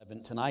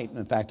tonight.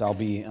 In fact, I'll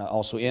be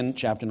also in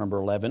chapter number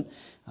 11,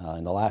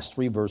 in the last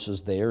three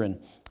verses there, and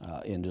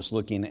just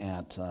looking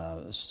at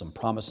some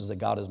promises that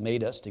God has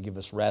made us to give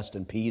us rest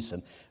and peace,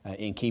 and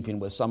in keeping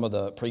with some of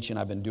the preaching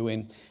I've been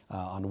doing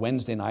on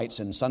Wednesday nights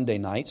and Sunday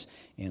nights.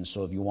 And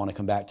so if you want to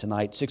come back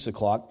tonight, 6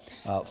 o'clock,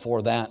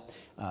 for that.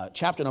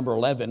 Chapter number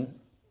 11,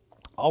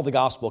 all the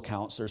gospel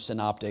accounts are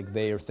synoptic.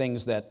 They are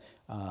things that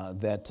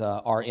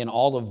are in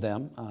all of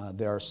them.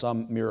 There are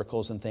some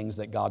miracles and things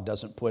that God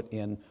doesn't put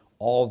in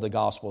all of the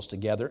Gospels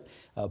together.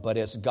 But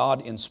as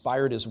God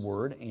inspired His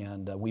Word,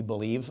 and we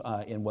believe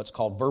in what's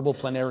called verbal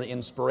plenary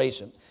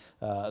inspiration,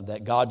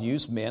 that God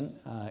used men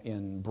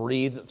and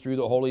breathed through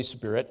the Holy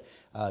Spirit,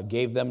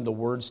 gave them the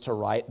words to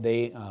write.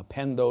 They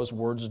penned those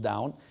words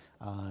down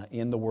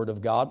in the Word of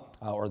God,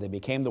 or they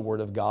became the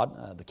Word of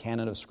God, the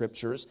canon of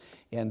Scriptures.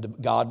 And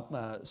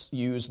God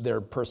used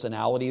their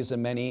personalities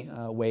in many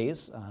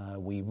ways.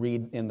 We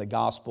read in the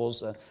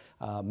Gospels,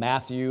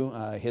 Matthew,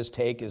 his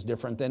take is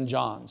different than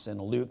John's.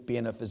 And Luke,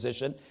 being a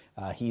physician,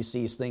 he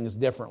sees things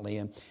differently.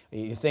 And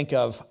you think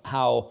of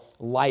how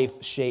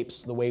life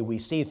shapes the way we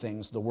see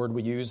things. The word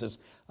we use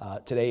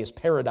today is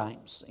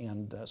paradigms.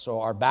 And so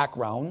our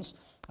backgrounds,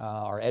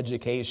 our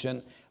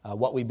education,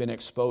 what we've been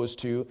exposed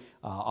to,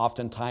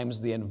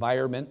 oftentimes the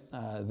environment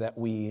that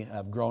we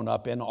have grown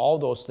up in, all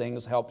those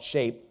things help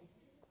shape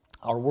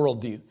our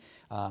worldview.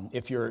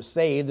 If you're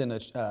saved and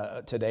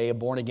today, a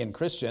born-again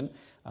Christian,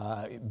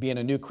 being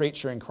a new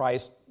creature in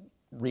Christ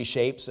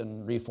reshapes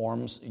and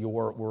reforms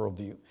your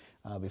worldview.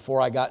 Before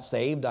I got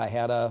saved, I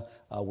had a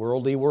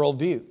worldly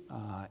worldview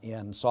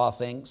and saw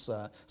things,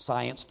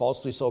 science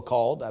falsely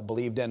so-called. I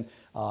believed in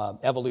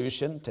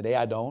evolution. Today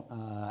I don't.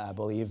 I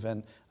believe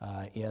in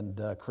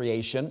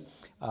creation.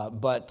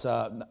 But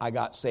I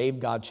got saved.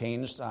 God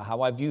changed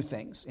how I view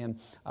things. And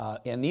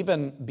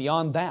even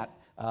beyond that,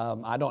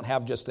 I don't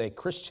have just a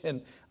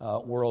Christian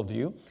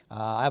worldview.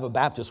 I have a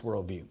Baptist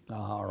worldview,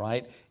 all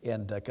right?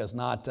 And because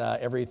not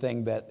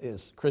everything that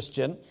is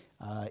Christian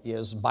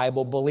is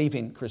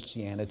Bible-believing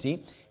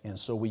Christianity, and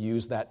so we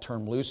use that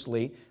term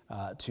loosely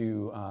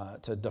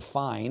to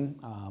define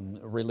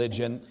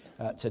religion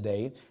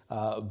today.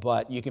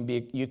 But you can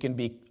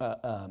be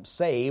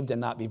saved and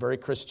not be very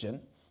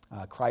Christian,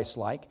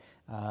 Christ-like.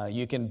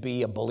 You can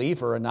be a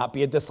believer and not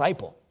be a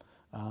disciple.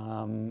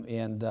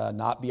 And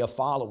not be a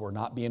follower,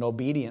 not be in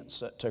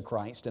obedience to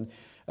Christ. And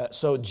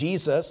so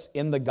Jesus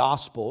in the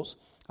Gospels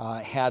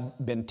had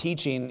been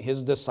teaching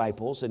His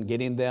disciples and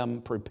getting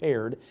them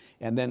prepared,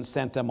 and then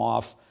sent them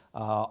off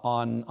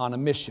on a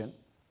mission.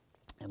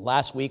 And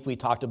last week we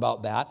talked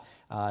about that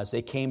as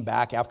they came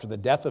back after the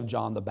death of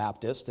John the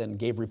Baptist and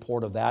gave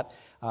report of that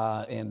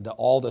and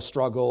all the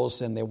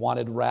struggles, and they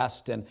wanted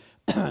rest. And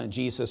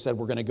Jesus said,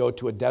 we're going to go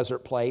to a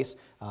desert place,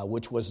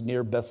 which was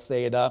near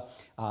Bethsaida,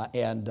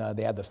 and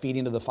they had the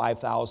feeding of the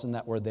 5,000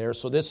 that were there.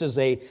 So this is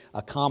a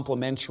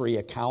complementary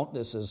account.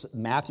 This is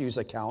Matthew's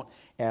account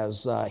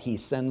as he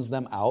sends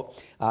them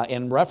out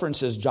and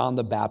references John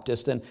the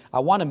Baptist. And I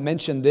want to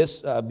mention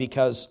this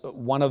because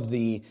one of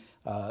the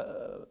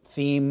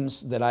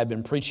themes that I've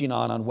been preaching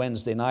on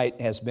Wednesday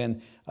night has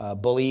been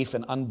belief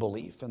and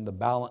unbelief, and the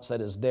balance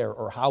that is there,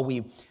 or how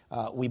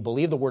we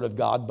believe the Word of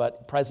God,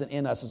 but present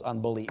in us is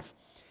unbelief.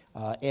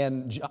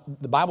 And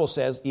the Bible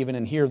says, even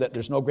in here, that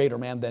there's no greater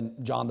man than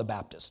John the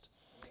Baptist.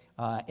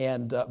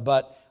 And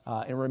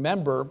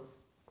remember,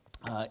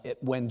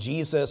 when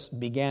Jesus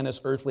began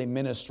His earthly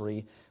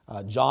ministry,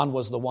 John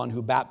was the one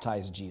who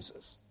baptized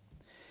Jesus.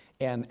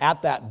 And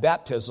at that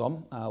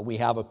baptism, we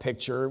have a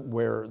picture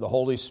where the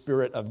Holy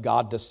Spirit of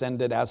God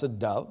descended as a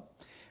dove,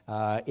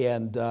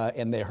 and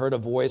they heard a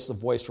voice, the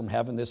voice from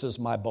heaven, "This is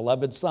my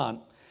beloved Son,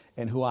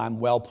 in whom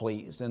I'm well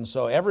pleased." And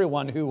so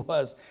everyone who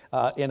was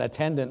in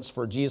attendance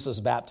for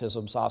Jesus'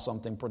 baptism saw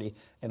something pretty,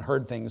 and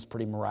heard things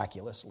pretty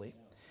miraculously.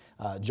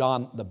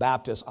 John the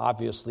Baptist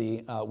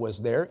obviously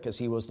was there because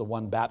he was the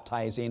one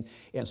baptizing.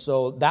 And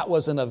so that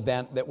was an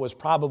event that was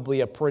probably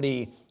a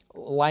pretty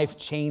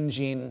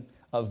life-changing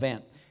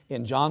event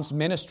in John's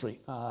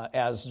ministry,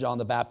 as John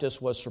the Baptist,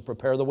 was to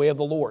prepare the way of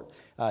the Lord.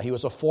 He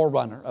was a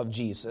forerunner of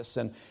Jesus,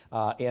 and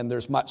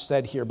there's much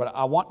said here, but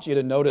I want you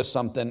to notice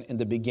something in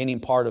the beginning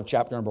part of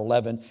chapter number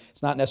 11.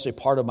 It's not necessarily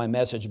part of my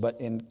message,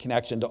 but in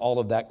connection to all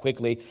of that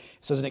quickly. It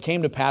says, "And it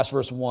came to pass,"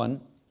 verse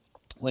 1,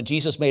 "when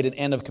Jesus made an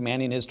end of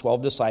commanding His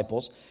 12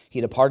 disciples,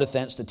 He departed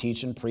thence to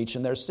teach and preach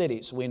in their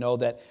cities." We know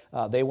that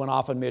they went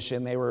off on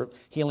mission. They were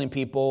healing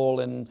people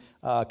and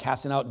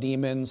casting out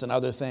demons and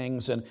other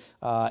things. And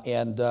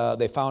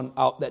they found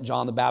out that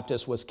John the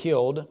Baptist was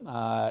killed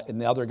in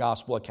the other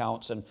gospel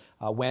accounts, and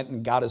went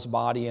and got his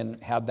body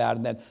and had that,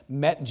 and then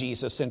met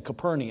Jesus in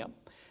Capernaum,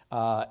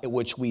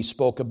 which we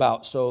spoke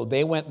about. So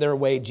they went their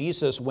way.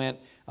 Jesus went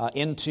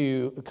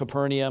into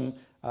Capernaum,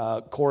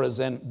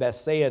 Chorazin,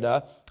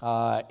 Bethsaida,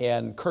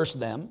 and cursed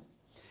them.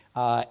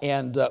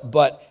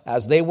 But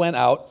as they went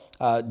out,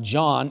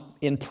 John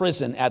in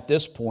prison at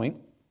this point,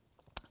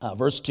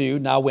 verse 2,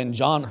 "Now when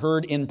John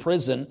heard in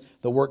prison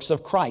the works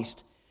of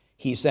Christ,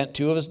 he sent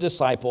 2 of his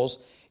disciples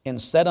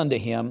and said unto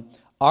him,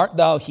 Art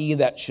thou he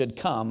that should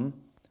come,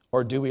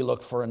 or do we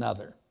look for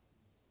another?"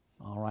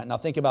 All right, now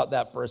think about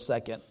that for a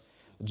second.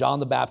 John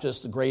the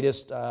Baptist, the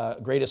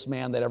greatest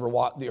man that ever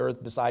walked the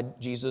earth beside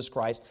Jesus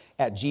Christ,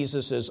 at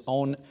Jesus'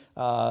 own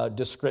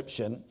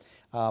description,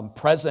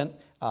 present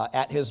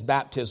at his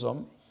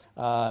baptism,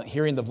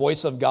 hearing the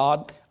voice of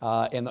God.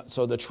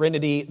 So the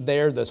Trinity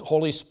there, the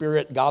Holy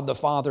Spirit, God the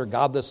Father,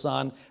 God the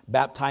Son,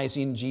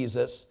 baptizing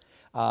Jesus,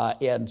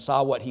 and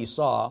saw what he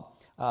saw.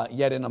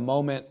 Yet in a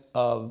moment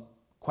of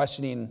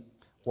questioning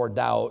or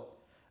doubt,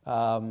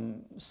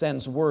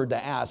 sends word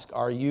to ask,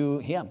 are you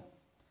him?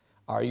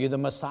 Are you the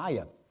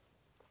Messiah?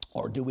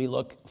 Or do we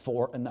look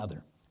for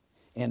another?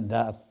 And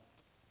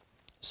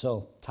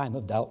so, time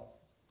of doubt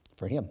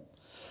for him.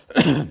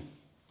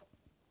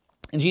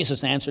 And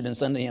Jesus answered and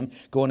said unto him,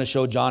 go and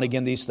show John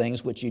again these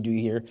things which you do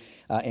hear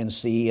and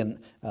see, and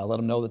let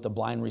him know that the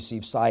blind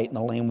receive sight, and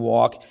the lame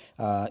walk,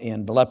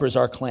 and the lepers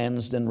are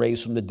cleansed and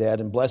raised from the dead,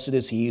 and blessed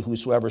is he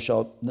whosoever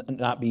shall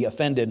not be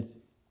offended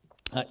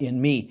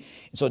in me.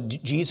 So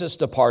Jesus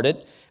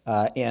departed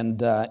and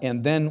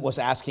then was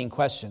asking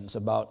questions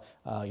about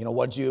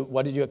what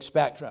did you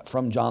expect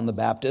from John the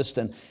Baptist,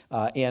 and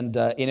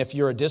if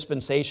you're a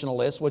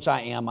dispensationalist, which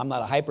I am, I'm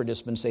not a hyper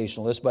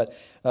dispensationalist,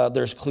 but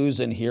there's clues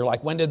in here,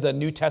 like when did the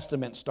New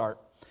Testament start?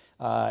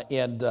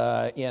 And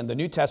the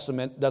New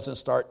Testament doesn't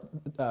start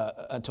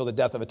until the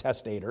death of a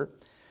testator.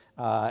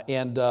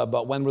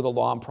 But when were the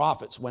law and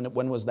prophets?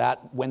 When was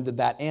that? When did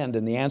that end?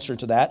 And the answer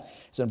to that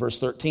is in verse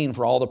 13.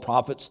 For all the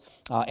prophets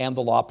and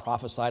the law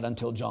prophesied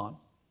until John.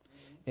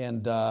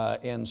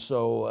 And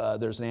so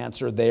there's an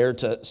answer there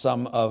to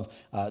some of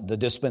the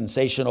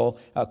dispensational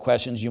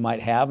questions you might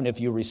have. And if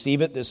you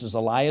receive it, this is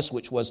Elias,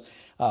 which was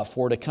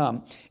for to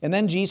come. And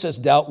then Jesus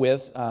dealt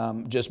with,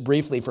 just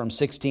briefly from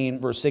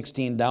verse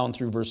 16 down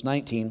through verse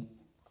 19,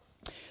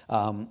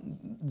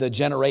 the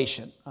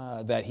generation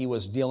that he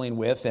was dealing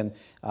with, and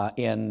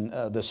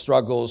the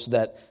struggles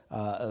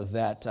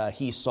that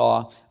he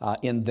saw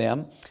in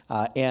them,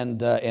 and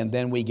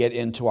then we get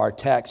into our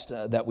text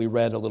that we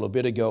read a little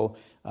bit ago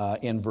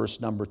in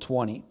verse number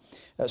 20.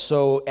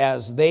 So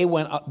as they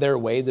went up their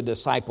way, the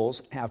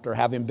disciples, after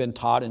having been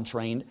taught and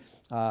trained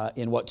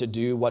in what to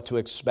do, what to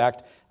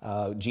expect,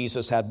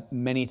 Jesus had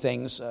many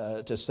things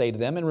to say to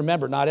them. And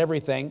remember, not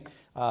everything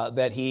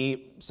that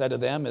he said to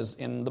them is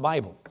in the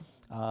Bible.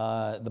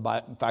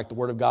 In fact, the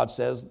Word of God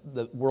says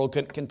the world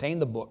couldn't contain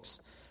the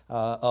books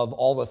of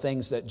all the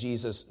things that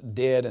Jesus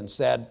did and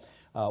said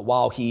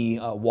while he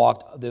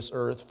walked this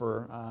earth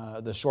for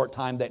the short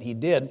time that he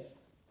did,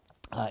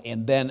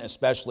 and then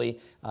especially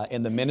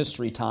in the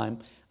ministry time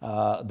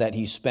that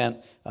he spent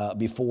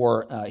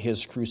before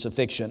his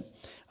crucifixion.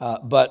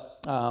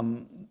 But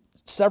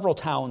several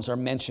towns are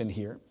mentioned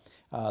here.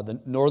 The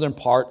northern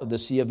part of the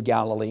Sea of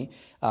Galilee.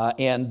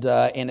 And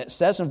it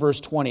says in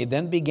verse 20,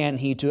 then began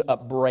he to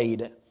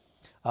upbraid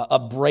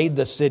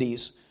the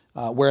cities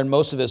wherein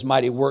most of his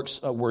mighty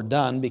works were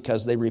done,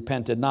 because they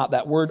repented not.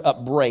 That word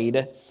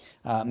upbraid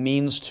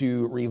means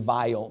to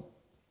revile,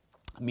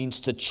 means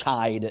to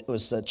chide. It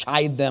was to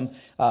chide them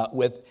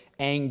with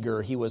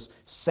anger. He was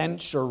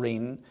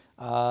censuring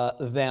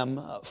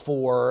them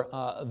for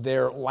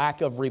their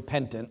lack of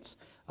repentance.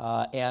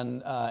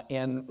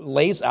 And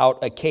lays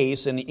out a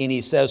case, and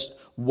he says,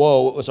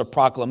 woe, it was a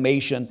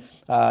proclamation.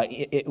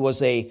 It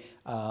was a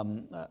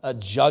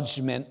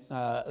judgment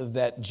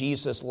that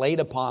Jesus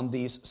laid upon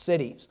these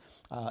cities.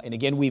 And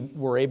again, we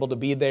were able to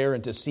be there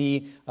and to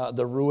see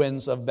the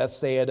ruins of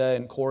Bethsaida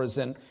and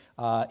Chorazin.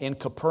 In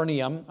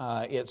Capernaum,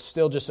 it's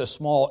still just a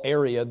small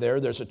area there.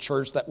 There's a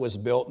church that was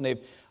built, and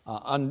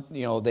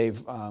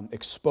they've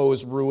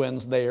exposed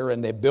ruins there,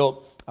 and they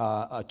built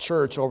a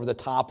church over the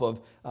top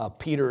of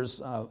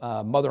Peter's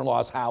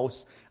mother-in-law's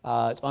house.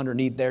 It's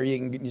underneath there.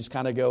 You can just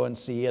kind of go and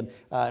see. And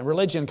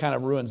religion kind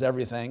of ruins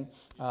everything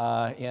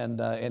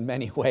in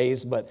many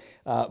ways. But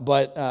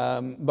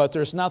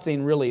there's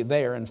nothing really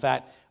there. In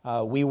fact,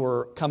 we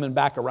were coming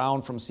back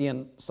around from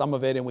seeing some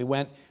of it, and we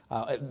went.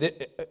 I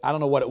don't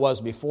know what it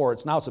was before.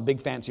 It's a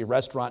big fancy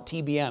restaurant.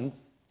 TBN.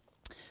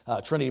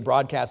 Trinity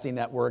Broadcasting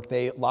Network,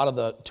 a lot of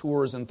the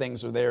tours and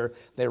things are there,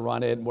 they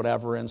run it and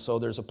whatever, and so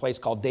there's a place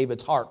called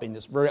David's Harp, and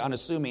it's very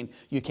unassuming,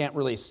 you can't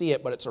really see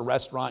it, but it's a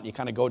restaurant, you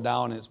kind of go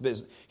down, and it's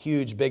this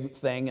huge, big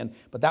thing,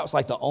 but that was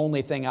like the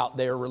only thing out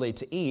there really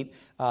to eat,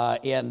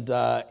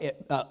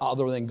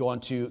 other than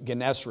going to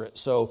Gennesaret.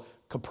 So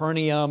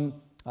Capernaum,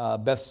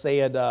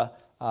 Bethsaida,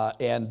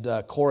 and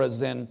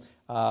Chorazin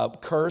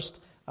cursed,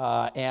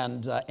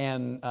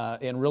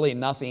 and really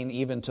nothing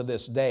even to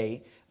this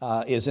day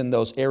is in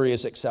those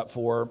areas except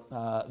for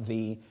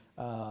the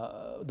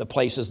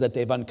places that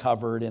they've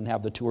uncovered and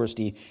have the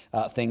touristy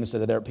things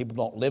that are there. People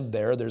don't live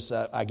there. There's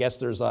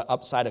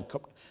upside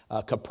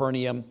of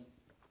Capernaum.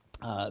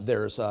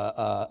 There's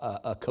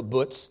a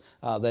kibbutz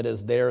that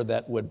is there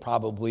that would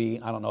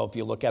probably, I don't know if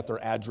you look at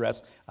their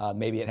address,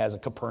 maybe it has a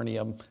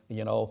Capernaum,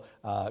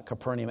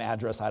 Capernaum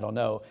address, I don't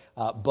know.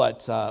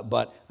 But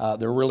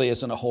there really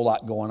isn't a whole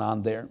lot going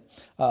on there.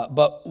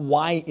 But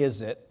why is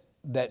it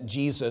that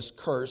Jesus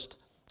cursed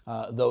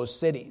those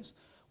cities?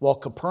 Well,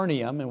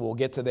 Capernaum, and we'll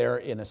get to there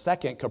in a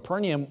second,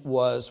 Capernaum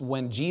was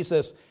when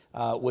Jesus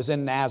was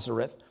in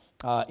Nazareth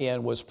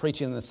and was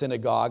preaching in the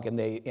synagogue, and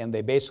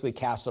they basically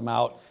cast him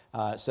out.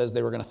 It says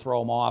they were going to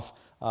throw him off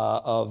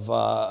of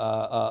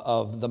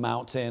the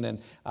mountain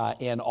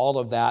and all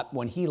of that.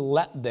 When he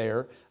left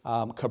there,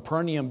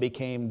 Capernaum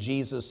became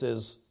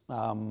Jesus's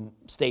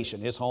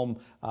station, his home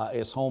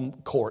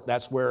court.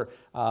 That's where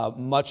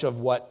much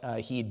of what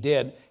he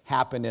did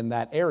happened in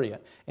that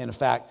area. And in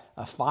fact,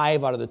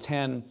 5 out of the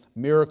 10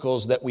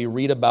 miracles that we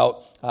read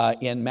about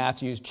in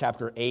Matthew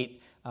chapter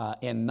 8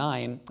 and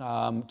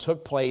 9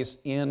 took place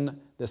in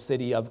the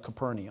city of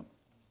Capernaum.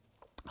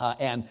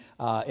 And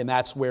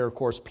that's where, of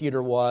course,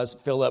 Peter was.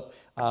 Philip,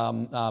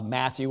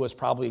 Matthew was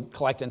probably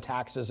collecting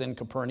taxes in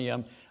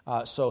Capernaum.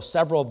 So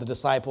several of the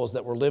disciples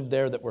that were lived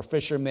there, that were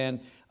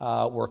fishermen,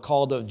 were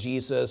called of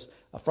Jesus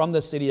from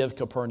the city of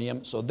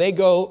Capernaum. So they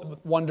go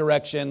one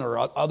direction or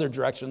other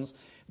directions.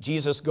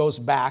 Jesus goes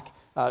back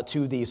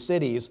to these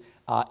cities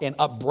and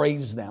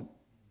upbraids them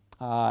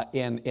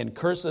and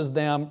curses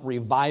them,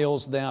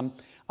 reviles them,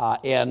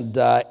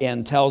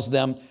 and tells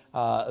them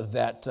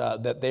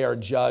that they are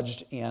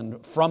judged.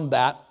 And from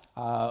that,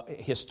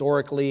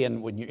 historically,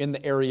 and when you're in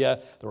the area,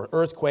 there were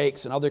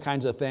earthquakes and other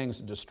kinds of things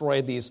that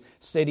destroyed these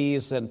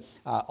cities and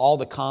all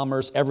the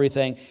commerce,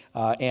 everything,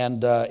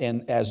 and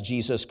as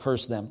Jesus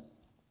cursed them.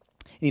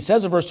 He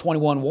says in verse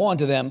 21, "Woe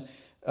unto them,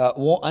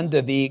 woe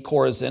unto thee,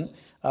 Chorazin,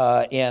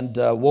 and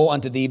woe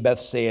unto thee,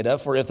 Bethsaida,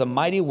 for if the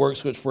mighty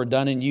works which were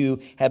done in you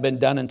had been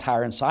done in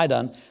Tyre and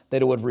Sidon, they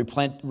would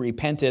have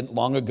repented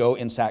long ago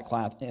in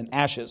sackcloth and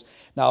ashes."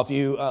 Now, if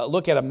you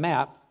look at a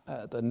map,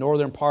 the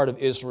northern part of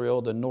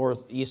Israel, the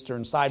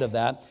northeastern side of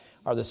that,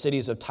 are the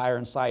cities of Tyre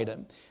and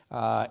Sidon.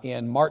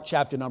 In Mark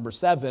chapter number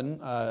 7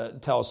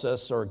 tells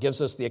us, or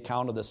gives us the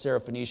account of the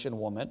Syrophoenician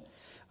woman,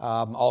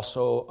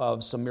 also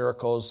of some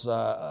miracles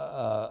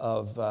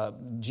of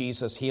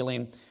Jesus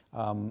healing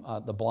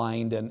the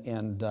blind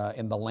and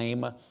the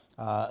lame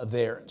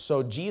there.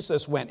 So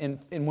Jesus went,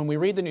 and when we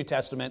read the New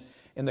Testament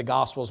in the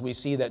Gospels, we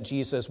see that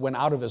Jesus went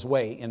out of his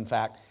way, in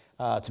fact,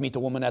 to meet the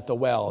woman at the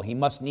well. He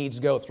must needs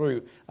go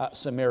through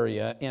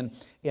Samaria.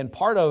 And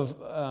part of,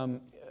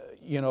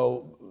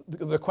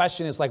 the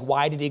question is like,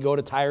 why did he go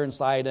to Tyre and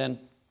Sidon?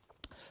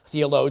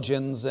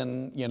 Theologians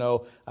and,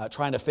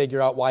 trying to figure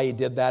out why he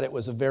did that. It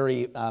was a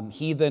very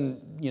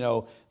heathen,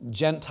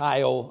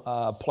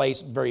 Gentile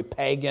place, very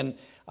pagan,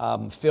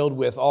 filled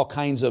with all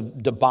kinds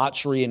of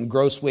debauchery and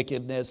gross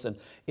wickedness and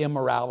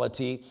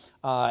immorality.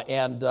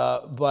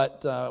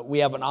 But we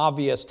have an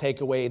obvious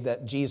takeaway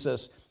that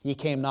Jesus, he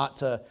came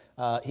to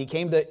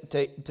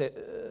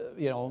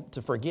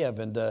forgive,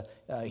 and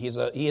he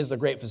is the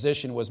great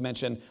physician, was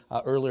mentioned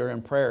earlier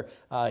in prayer.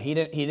 He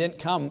didn't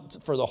come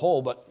for the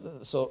whole, but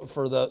so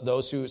for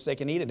those who sick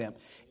and needed him,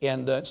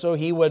 and so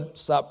he would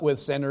sup with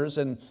sinners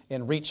and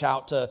reach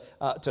out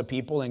to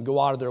people and go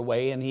out of their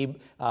way, and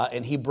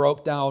he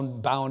broke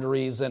down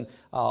boundaries and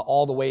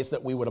all the ways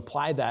that we would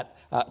apply that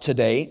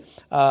today.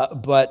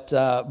 But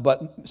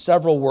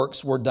several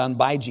works were done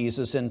by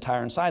Jesus in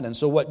Tyre and Sidon.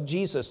 So what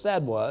Jesus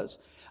said was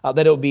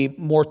that it would be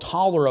more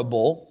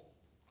tolerable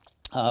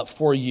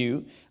for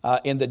you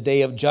in the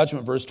day of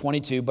judgment. Verse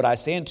 22, "But I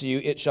say unto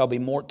you, it shall be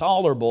more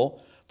tolerable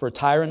for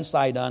Tyre and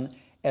Sidon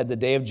at the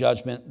day of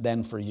judgment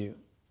than for you."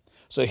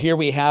 So here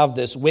we have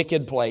this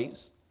wicked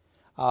place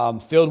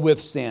filled with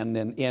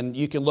sin. And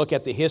you can look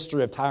at the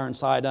history of Tyre and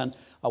Sidon,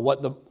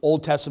 what the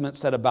Old Testament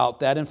said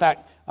about that. In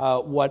fact,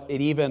 what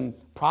it even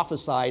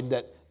prophesied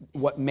that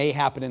what may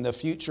happen in the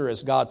future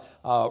as God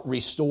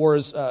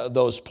restores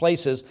those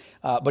places.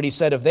 But he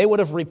said if they would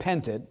have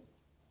repented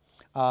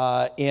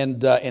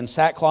in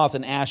sackcloth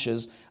and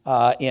ashes,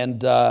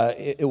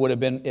 it would have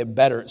been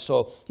better.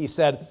 So he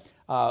said,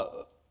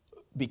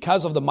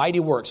 because of the mighty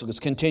works, so let's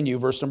continue,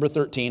 verse number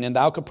 13, "And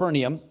thou,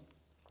 Capernaum,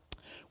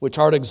 which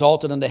art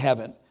exalted unto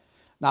heaven."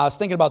 Now I was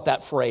thinking about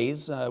that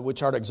phrase,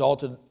 which art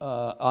exalted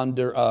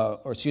unto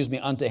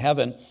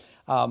heaven.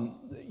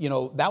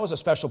 That was a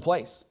special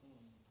place.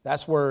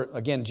 That's where,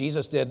 again,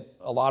 Jesus did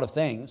a lot of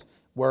things,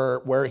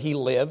 where he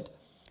lived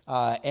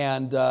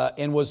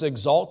and was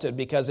exalted,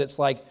 because it's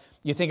like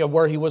you think of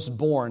where he was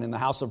born in the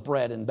house of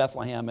bread in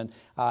Bethlehem and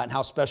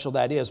how special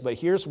that is. But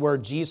here's where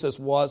Jesus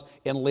was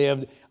and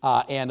lived,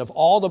 and of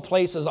all the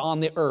places on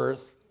the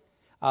earth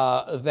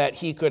that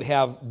he could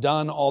have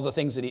done all the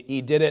things that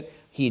he did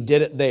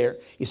it there.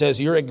 He says,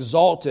 "You're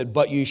exalted,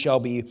 but you shall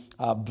be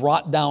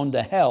brought down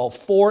to hell.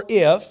 For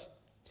if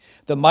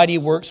the mighty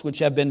works which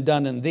have been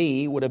done in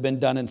thee would have been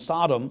done in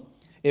Sodom,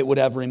 it would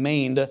have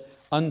remained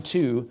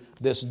unto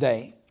this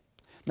day."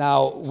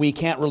 Now, we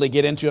can't really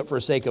get into it for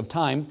sake of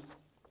time,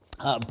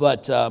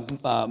 but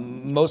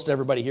most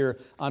everybody here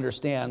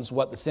understands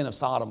what the sin of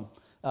Sodom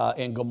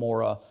and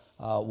Gomorrah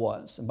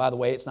was. And by the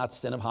way, it's not the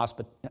sin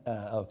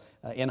of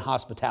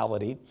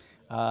inhospitality,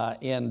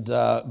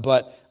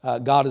 but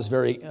God is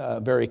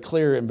very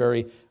clear and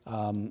very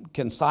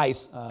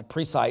concise,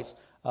 precise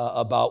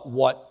about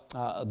what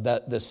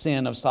the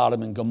sin of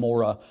Sodom and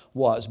Gomorrah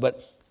was.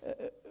 But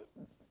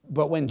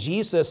when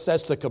Jesus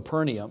says to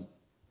Capernaum,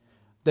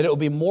 that it will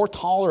be more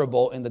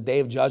tolerable in the day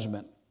of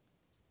judgment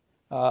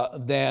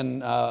than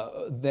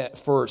that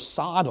for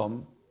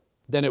Sodom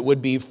than it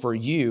would be for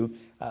you,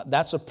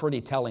 that's a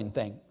pretty telling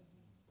thing.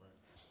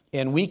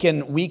 And we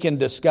can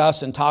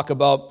discuss and talk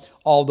about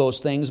all those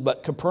things,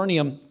 but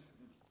Capernaum,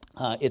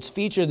 it's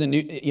featured in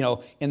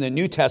the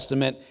New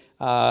Testament,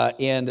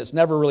 and it's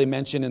never really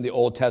mentioned in the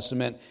Old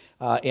Testament.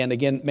 And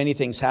again, many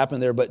things happen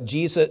there, but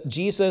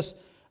Jesus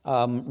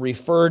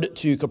referred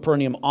to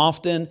Capernaum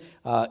often.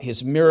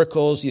 His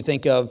miracles, you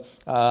think of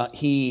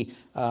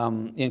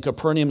in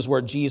Capernaum's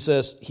where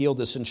Jesus healed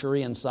the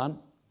centurion's son.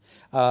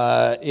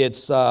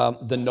 It's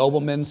the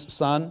nobleman's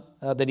son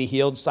that he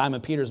healed, Simon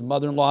Peter's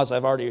mother-in-law, as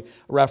I've already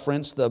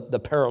referenced, the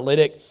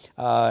paralytic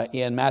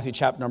in Matthew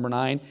chapter number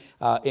 9.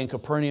 In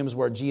Capernaum's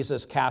where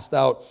Jesus cast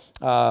out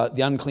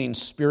the unclean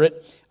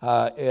spirit.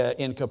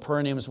 In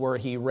Capernaum's where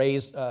he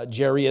raised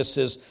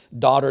Jairus'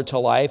 daughter to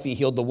life. He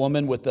healed the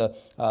woman with the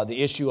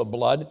issue of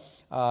blood.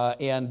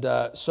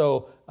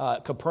 So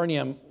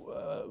Capernaum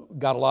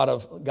got a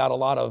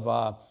lot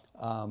of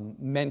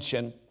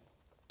mention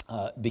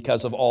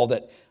because of all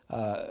that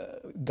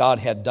God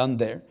had done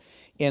there.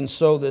 And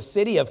so the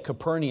city of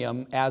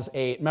Capernaum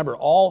remember,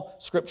 all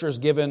Scripture is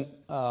given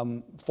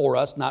for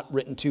us, not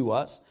written to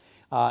us.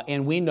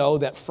 And we know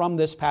that from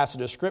this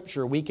passage of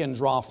Scripture, we can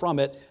draw from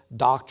it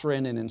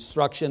doctrine and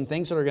instruction,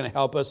 things that are going to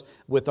help us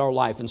with our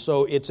life. And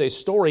so it's a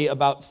story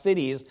about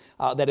cities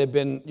that have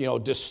been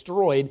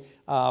destroyed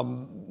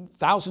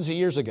thousands of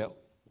years ago.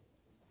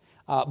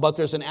 But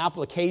there's an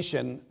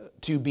application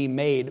to be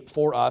made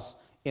for us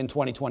in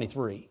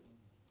 2023.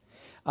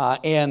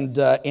 And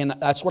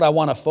that's what I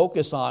want to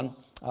focus on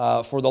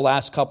for the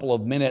last couple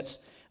of minutes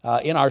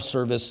in our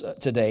service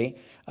today.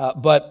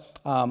 But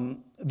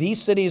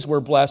these cities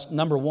were blessed,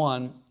 number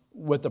one,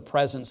 with the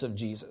presence of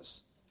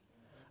Jesus.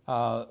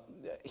 As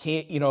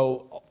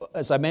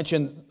I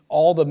mentioned,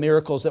 all the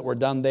miracles that were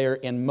done there,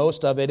 and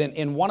most of it,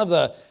 and one of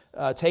the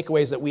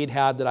takeaways that we'd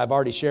had that I've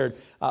already shared,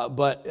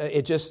 but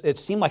it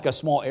seemed like a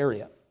small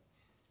area.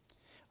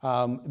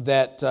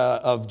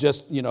 Of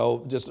just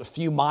a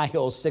few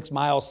miles, 6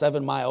 miles,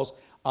 7 miles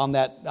on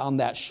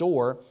that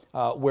shore,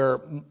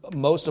 where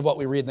most of what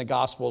we read in the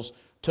Gospels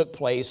took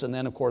place, and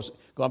then of course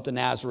go up to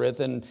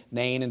Nazareth and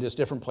Nain and just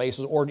different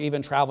places, or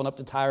even traveling up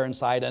to Tyre and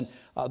Sidon.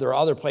 There are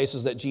other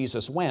places that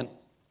Jesus went,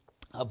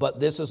 but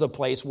this is a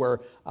place where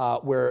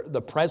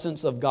the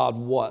presence of God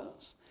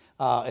was.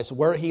 It's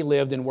where he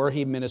lived and where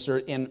he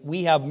ministered, and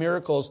we have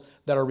miracles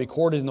that are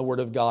recorded in the Word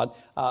of God.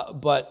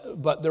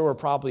 But there were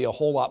probably a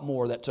whole lot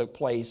more that took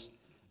place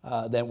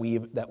that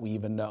we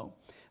even know.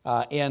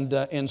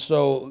 And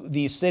so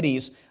these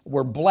cities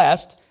were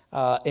blessed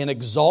and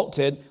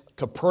exalted,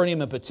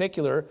 Capernaum in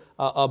particular,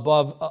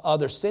 above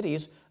other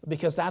cities,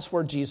 because that's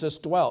where Jesus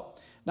dwelt.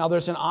 Now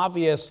there's an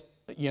obvious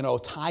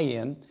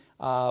tie-in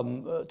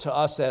to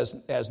us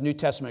as New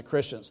Testament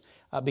Christians,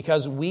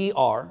 because we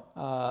are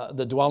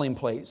the dwelling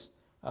place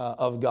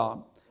of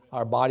God.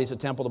 Our body's a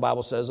temple, the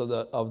Bible says, of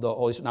the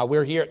Holy Spirit. Now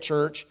we're here at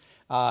church,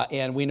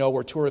 and we know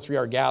where 2 or 3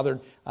 are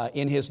gathered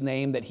in His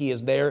name, that He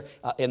is there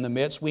in the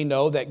midst. We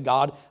know that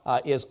God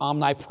is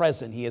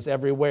omnipresent; He is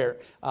everywhere,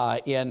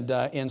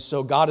 and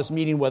so God is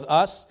meeting with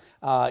us.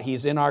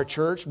 He's in our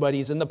church, but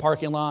He's in the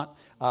parking lot.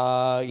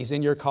 He's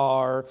in your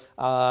car.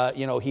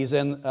 He's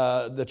in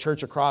the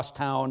church across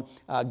town.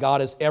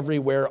 God is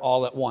everywhere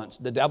all at once.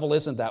 The devil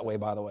isn't that way,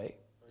 by the way.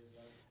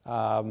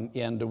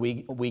 And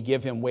we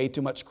give him way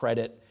too much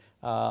credit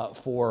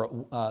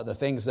for the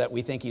things that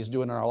we think he's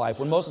doing in our life,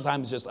 when most of the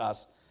time it's just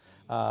us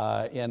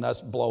and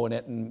us blowing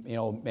it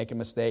and making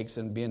mistakes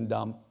and being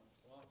dumb.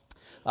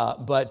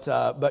 But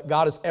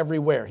God is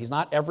everywhere. He's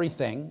not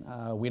everything.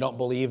 We don't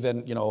believe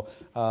in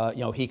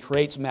He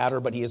creates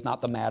matter, but He is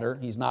not the matter.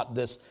 He's not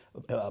this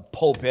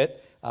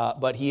pulpit,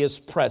 but He is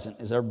present.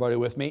 Is everybody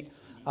with me?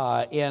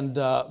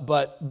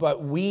 But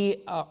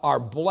we are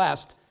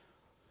blessed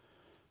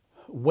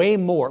way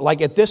more.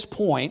 Like at this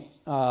point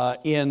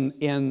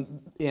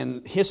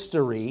in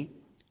history,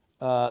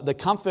 the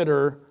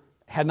Comforter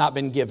had not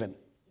been given.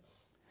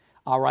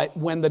 All right,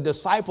 when the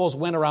disciples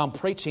went around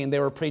preaching, they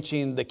were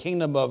preaching the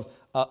kingdom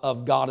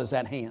of God is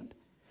at hand.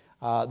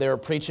 They were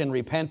preaching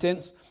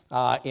repentance,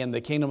 and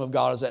the kingdom of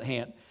God is at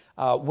hand.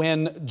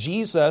 When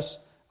Jesus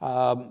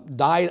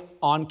died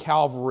on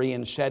Calvary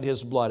and shed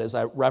His blood, as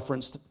I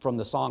referenced from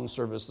the song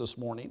service this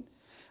morning,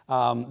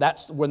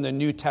 that's when the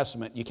New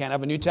Testament, you can't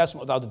have a New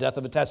Testament without the death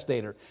of a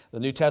testator. The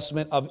New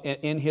Testament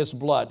in His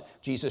blood,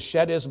 Jesus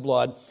shed His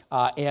blood,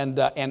 and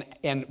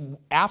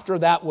after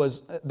that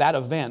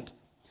event,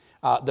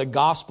 the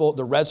gospel,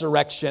 the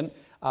resurrection,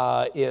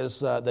 is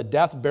the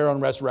death, burial,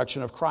 and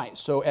resurrection of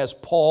Christ. So as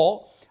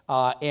Paul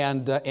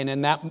and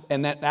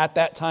at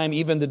that time,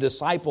 even the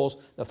disciples,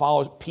 the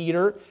followers,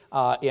 Peter,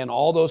 and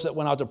all those that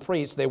went out to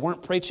preach, they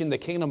weren't preaching the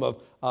kingdom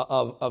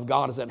of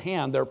God is at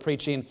hand. They're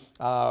preaching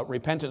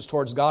repentance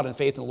towards God and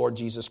faith in the Lord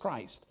Jesus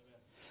Christ.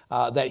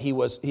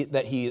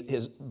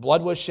 His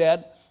blood was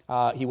shed,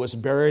 He was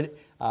buried,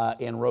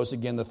 and rose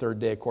again the third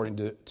day according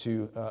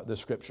to the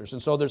Scriptures.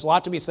 And so there's a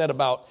lot to be said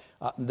about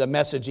the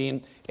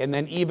messaging, and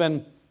then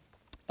even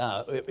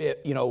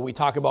We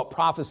talk about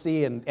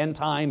prophecy and end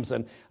times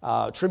and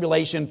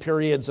tribulation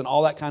periods and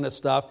all that kind of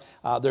stuff.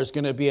 There's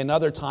going to be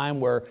another time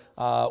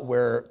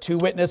where 2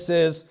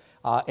 witnesses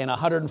and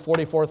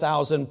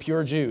 144,000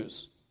 pure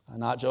Jews,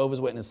 not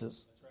Jehovah's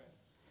Witnesses.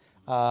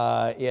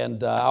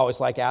 And I always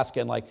like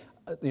asking,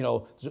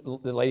 the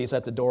ladies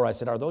at the door, I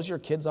said, "Are those your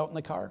kids out in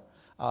the car?"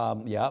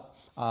 Yeah.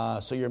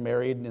 So you're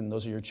married and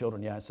those are your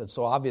children? Yeah. I said,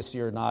 so obviously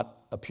you're not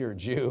a pure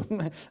Jew.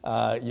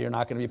 You're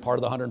not going to be part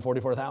of the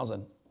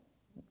 144,000.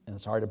 And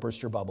it's hard to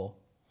burst your bubble.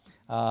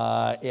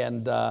 But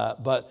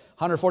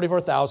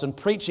 144,000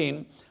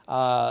 preaching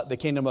the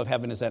kingdom of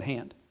heaven is at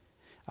hand.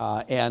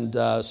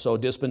 So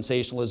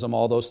dispensationalism,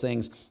 all those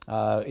things,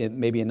 it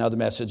may be another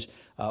message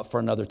for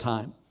another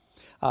time.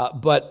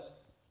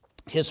 But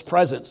his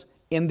presence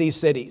in these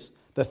cities,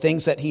 the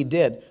things that he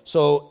did.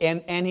 So,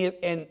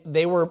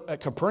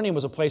 Capernaum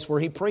was a place where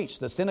he preached.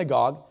 The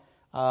synagogue,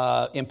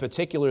 in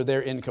particular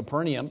there in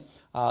Capernaum,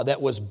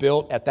 that was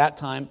built at that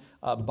time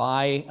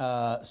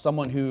by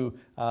someone who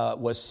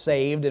was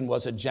saved and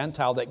was a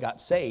Gentile that got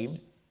saved.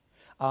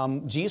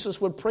 Jesus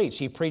would preach.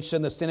 He preached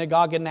in the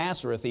synagogue in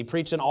Nazareth. He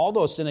preached in all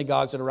those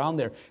synagogues that are around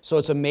there. So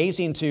it's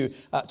amazing to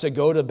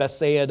go to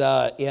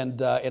Bethsaida and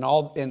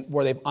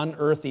where they've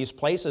unearthed these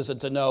places and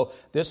to know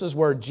this is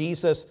where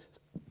Jesus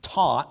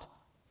taught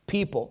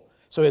people.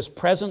 So his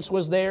presence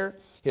was there,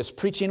 his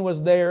preaching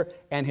was there,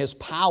 and his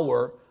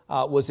power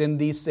was in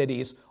these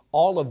cities,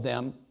 all of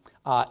them.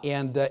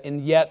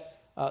 And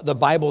yet the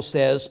Bible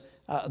says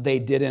they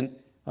didn't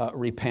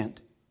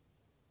repent.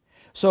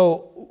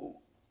 So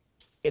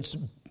it's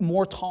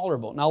more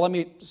tolerable. Now let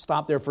me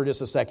stop there for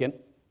just a second.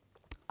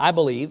 I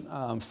believe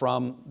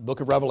from the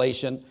book of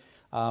Revelation,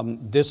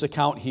 this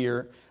account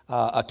here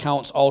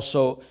accounts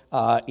also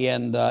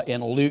in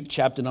Luke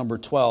chapter number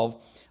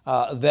 12,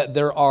 that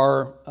there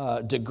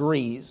are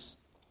degrees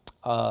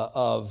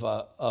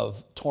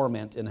of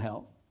torment in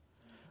hell.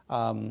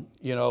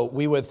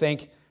 We would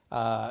think,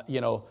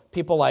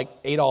 people like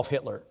Adolf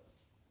Hitler,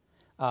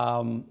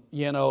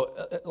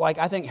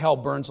 I think hell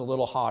burns a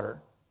little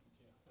hotter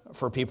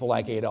for people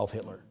like Adolf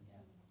Hitler.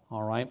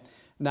 All right.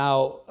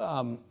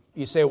 Now,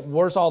 you say,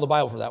 where's all the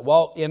Bible for that?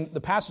 Well, in the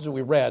passage that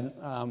we read,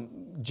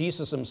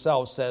 Jesus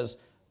himself says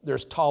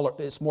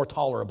it's more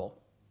tolerable.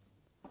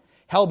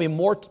 Hell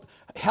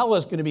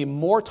is going to be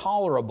more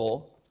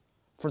tolerable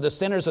for the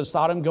sinners of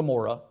Sodom and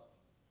Gomorrah.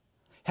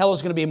 Hell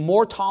is going to be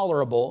more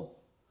tolerable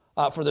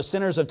for the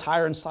sinners of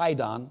Tyre and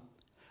Sidon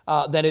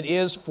than it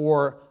is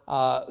for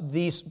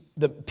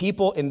the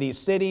people in these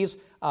cities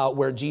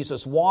where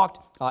Jesus walked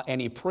and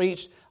he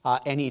preached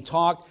and he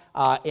talked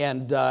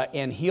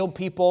and healed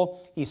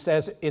people. He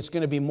says it's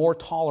going to be more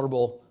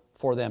tolerable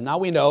for them. Now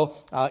we know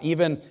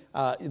even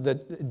the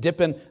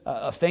dipping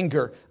a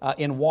finger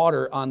in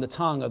water on the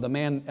tongue of the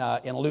man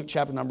in Luke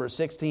chapter number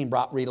 16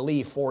 brought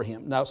relief for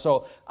him. Now,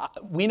 so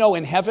we know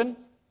in heaven,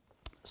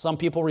 some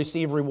people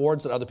receive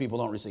rewards that other people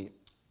don't receive.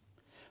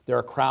 There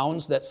are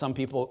crowns that some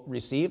people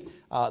receive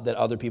that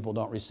other people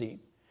don't receive.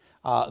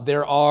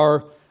 There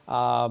are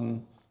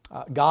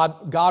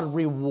God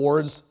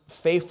rewards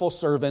faithful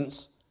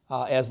servants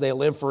as they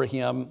live for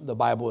Him. The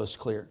Bible is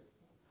clear,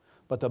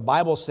 but the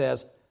Bible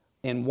says,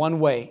 in one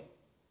way,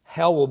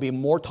 hell will be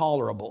more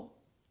tolerable.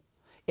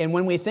 And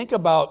when we think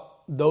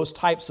about those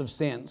types of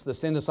sins, the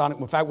sin of Sodom,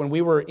 in fact, when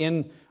we were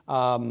in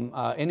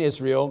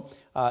Israel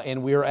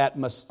and we were at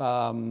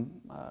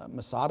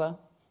Masada.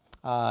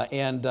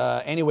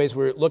 Anyways,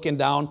 we're looking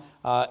down,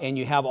 and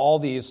you have all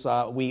these.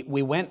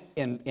 We went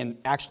and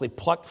actually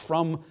plucked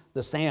from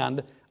the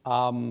sand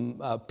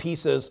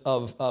pieces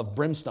of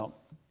brimstone,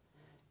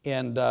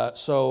 and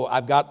so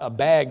I've got a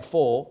bag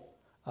full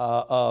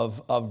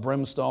of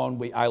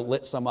brimstone. I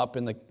lit some up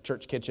in the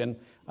church kitchen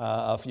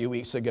a few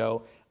weeks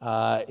ago,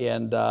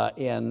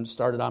 and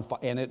started on fire,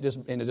 and it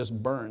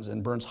just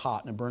burns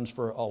hot, and it burns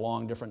for a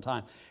long different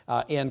time.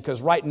 And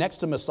because right next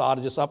to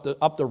Masada, just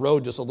up the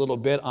road just a little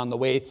bit on the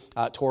way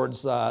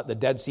towards the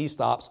Dead Sea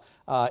stops,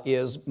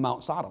 is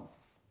Mount Sodom.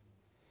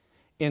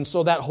 And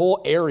so that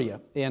whole area,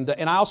 and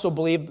I also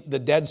believe the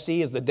Dead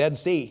Sea is the Dead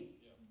Sea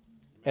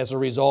as a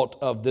result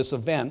of this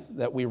event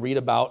that we read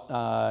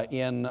about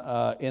in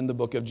the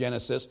book of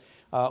Genesis,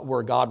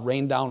 where God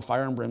rained down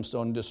fire and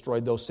brimstone and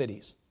destroyed those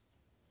cities.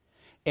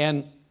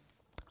 And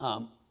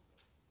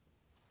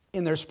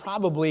there's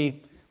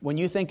probably, when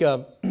you think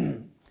of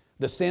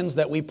the sins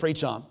that we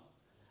preach on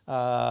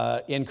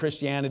in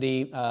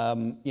Christianity,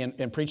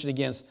 in preaching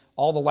against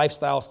all the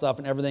lifestyle stuff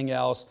and everything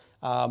else,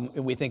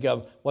 and we think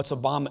of what's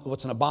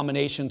an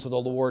abomination to the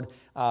Lord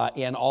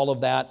and all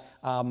of that,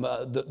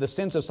 the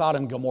sins of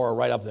Sodom and Gomorrah are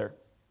right up there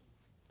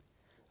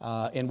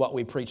in what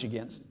we preach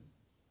against.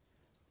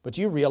 But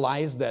you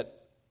realize that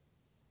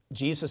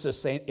Jesus is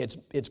saying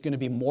it's going to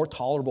be more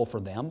tolerable for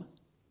them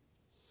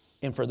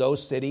and for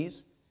those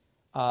cities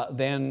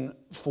than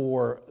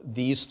for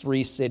these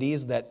three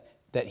cities that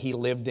he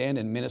lived in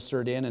and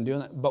ministered in and doing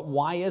that. But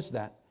why is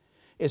that?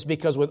 It's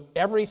because with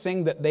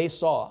everything that they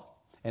saw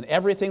and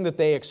everything that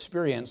they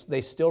experienced,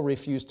 they still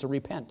refused to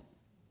repent.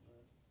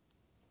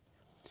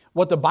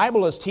 What the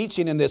Bible is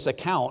teaching in this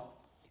account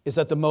is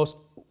that the most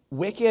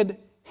wicked,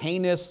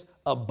 heinous,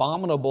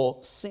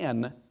 abominable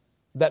sin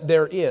that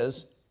there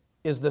is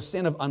the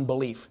sin of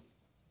unbelief.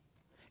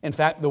 In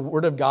fact, the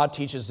Word of God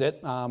teaches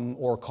it,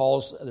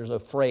 there's a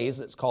phrase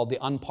that's called the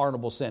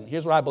unpardonable sin.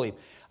 Here's what I believe.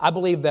 I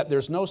believe that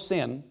there's no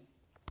sin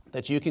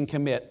that you can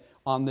commit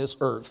on this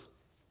earth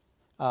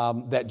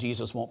that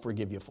Jesus won't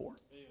forgive you for.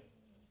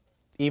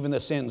 Even the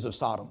sins of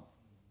Sodom.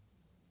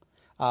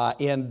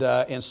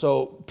 And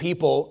so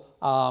people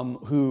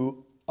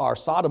who are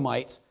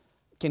sodomites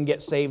can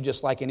get saved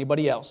just like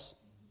anybody else.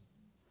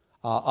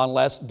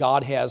 Unless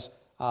God has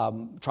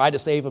tried to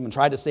save them and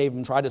tried to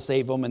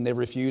save them, and they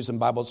refuse. And the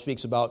Bible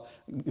speaks about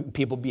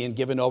people being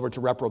given over to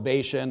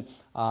reprobation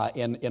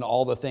and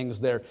all the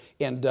things there.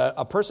 And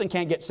a person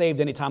can't get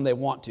saved anytime they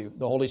want to.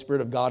 The Holy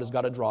Spirit of God has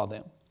got to draw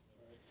them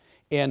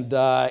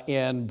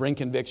and bring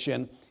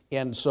conviction.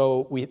 And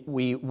so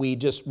we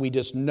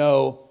just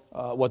know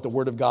what the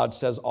Word of God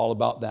says all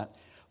about that.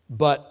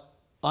 But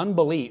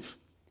unbelief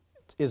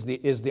is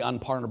the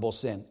unpardonable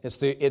sin.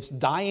 It's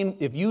dying.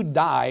 If you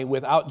die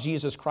without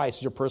Jesus Christ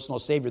as your personal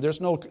Savior,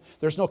 there's no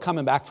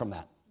coming back from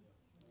that.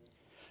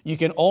 You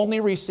can only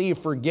receive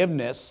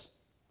forgiveness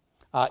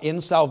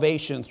in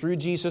salvation through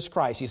Jesus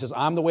Christ. He says,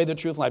 "I'm the way, the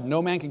truth, and life.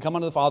 No man can come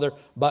unto the Father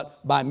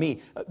but by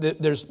me."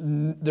 There's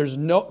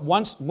no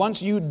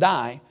once you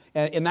die,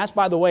 and that's,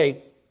 by the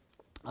way,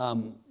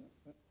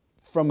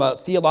 from a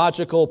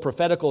theological,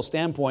 prophetical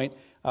standpoint,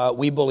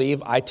 we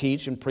believe, I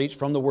teach and preach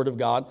from the Word of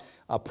God,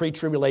 a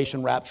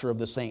pre-tribulation rapture of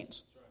the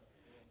saints.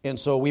 And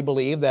so we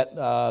believe that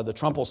the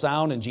trump will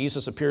sound and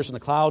Jesus appears in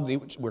the cloud.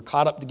 We're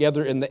caught up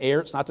together in the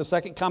air. It's not the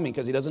second coming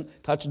because he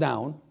doesn't touch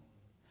down.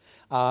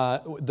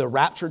 The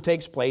rapture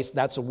takes place.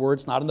 That's a word.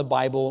 It's not in the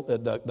Bible.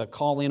 The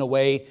calling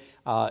away,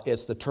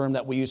 it's the term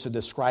that we use to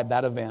describe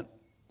that event.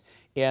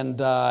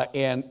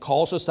 And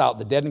calls us out.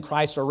 The dead in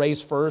Christ are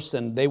raised first,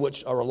 and they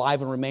which are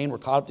alive and remain were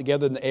caught up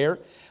together in the air.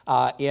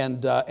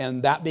 And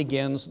that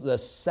begins the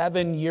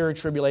 7-year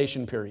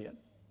tribulation period.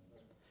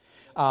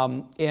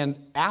 And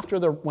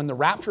when the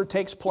rapture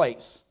takes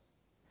place,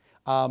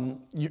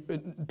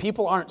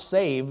 people aren't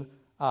saved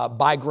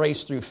by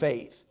grace through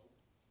faith.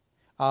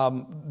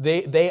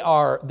 They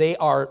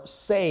are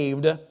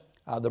saved.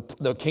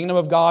 The kingdom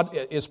of God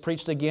is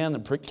preached again.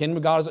 The kingdom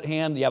of God is at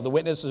hand. You have the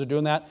witnesses who are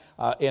doing that,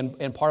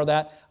 and part of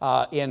that.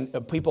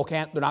 And people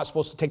they're not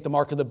supposed to take the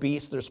mark of the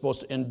beast. They're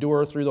supposed to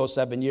endure through those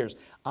 7 years.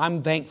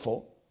 I'm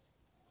thankful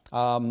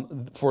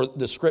for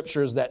the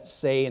scriptures that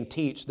say and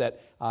teach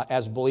that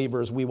as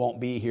believers we won't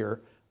be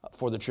here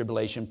for the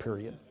tribulation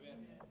period.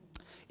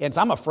 And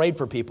so I'm afraid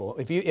for people.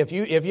 If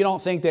you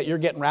don't think that you're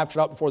getting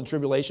raptured up before the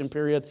tribulation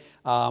period,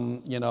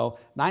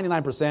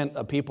 99%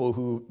 of people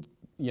who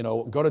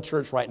go to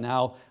church right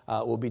now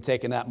will be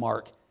taking that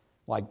mark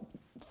like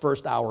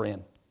first hour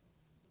in.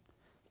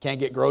 Can't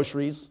get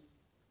groceries,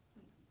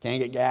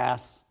 can't get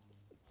gas.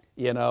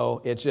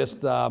 It's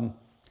just when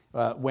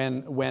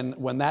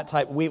that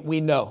type,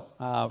 we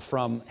know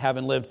from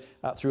having lived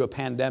through a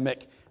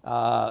pandemic,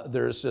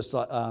 there's just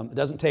it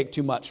doesn't take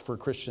too much for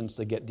Christians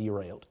to get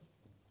derailed.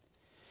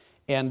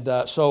 And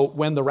so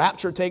when the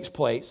rapture takes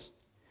place,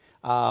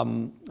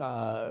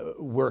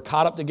 we're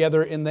caught up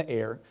together in the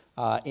air.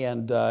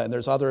 And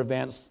there's other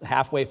events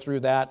halfway through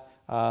that.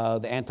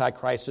 The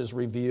Antichrist is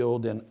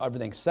revealed and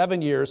everything.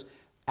 7 years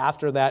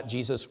after that,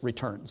 Jesus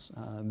returns.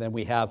 And then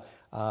we have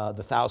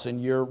the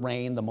 1,000-year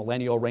reign, the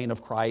millennial reign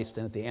of Christ,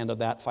 and at the end of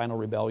that, final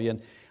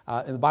rebellion.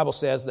 And the Bible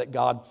says that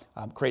God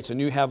creates a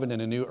new heaven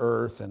and a new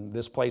earth, and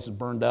this place is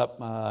burned up,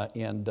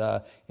 and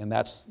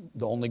that's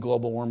the only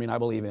global warming I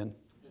believe in.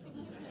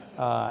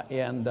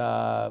 And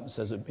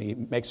says he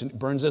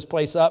burns this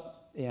place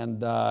up,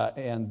 and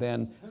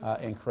then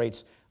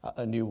creates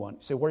a new one.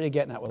 So where are you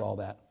getting at with all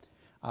that?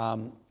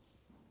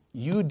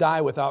 You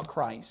die without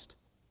Christ.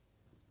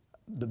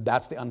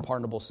 That's the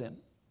unpardonable sin.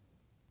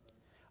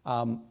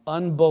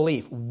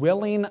 Unbelief,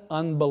 willing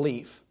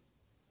unbelief.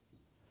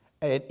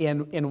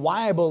 And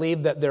why I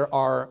believe that there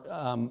are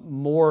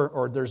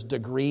there's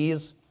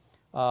degrees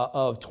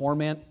of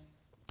torment.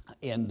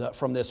 And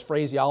from this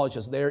phraseology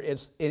is there.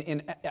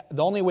 The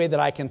only way that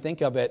I can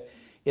think of it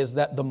is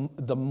that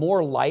the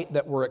more light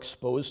that we're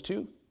exposed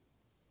to,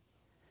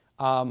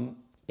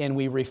 and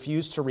we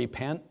refuse to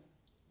repent,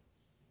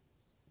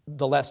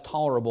 the less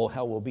tolerable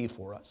hell will be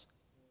for us.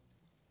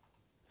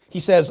 He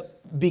says,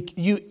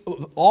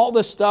 all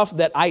the stuff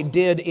that I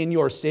did in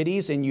your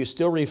cities, and you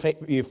still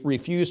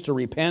refuse to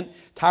repent,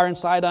 Tyre and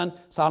Sidon,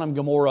 Sodom and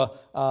Gomorrah,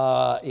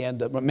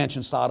 and I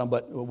mentioned Sodom,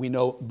 but we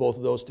know both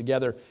of those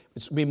together.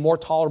 It's going to be more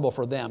tolerable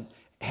for them.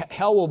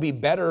 Hell will be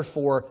better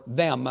for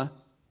them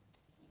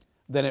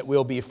than it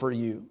will be for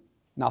you.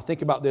 Now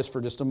think about this for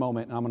just a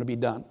moment, and I'm going to be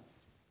done.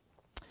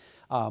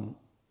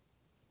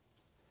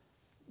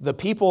 The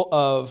people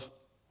of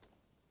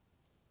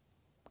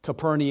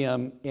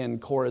Capernaum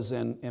and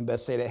Chorazin and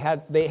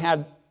Bethsaida they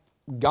had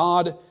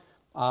God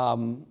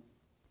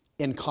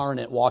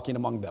incarnate walking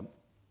among them.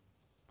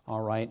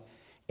 All right,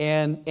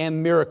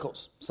 and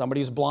miracles.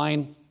 Somebody's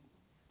blind,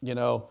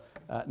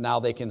 now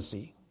they can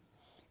see.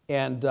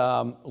 and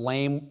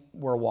lame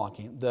were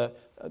walking. The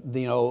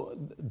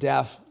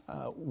deaf,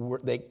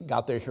 they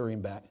got their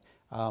hearing back.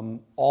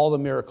 All the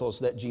miracles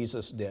that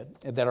Jesus did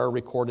that are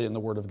recorded in the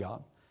Word of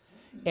God.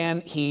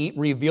 And he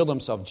revealed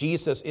himself.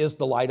 Jesus is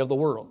the light of the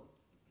world.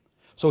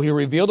 So he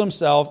revealed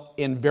himself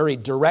in very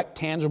direct,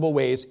 tangible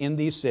ways in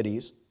these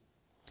cities.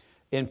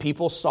 And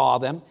people saw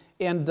them.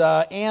 And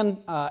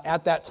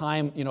at that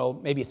time,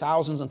 maybe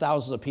thousands and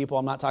thousands of people.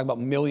 I'm not talking about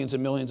millions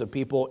and millions of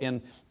people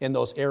in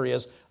those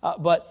areas.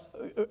 But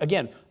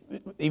again,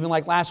 even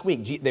like last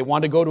week, they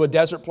wanted to go to a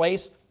desert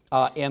place,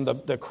 and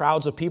the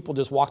crowds of people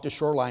just walked the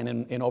shoreline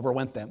and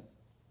overwent them.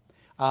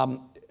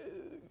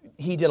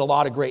 He did a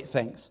lot of great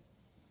things.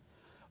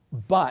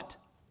 But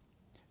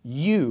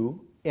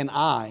you and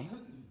I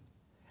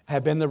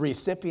have been the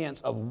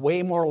recipients of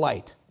way more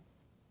light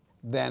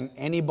than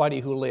anybody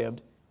who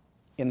lived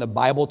in the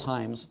Bible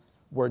times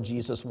where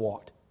Jesus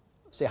walked.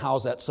 Say, how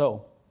is that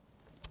so?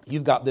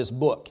 You've got this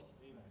book.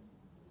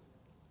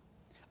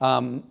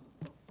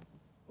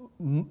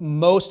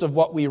 Most of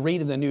what we read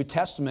in the New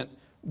Testament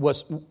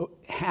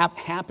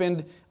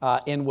happened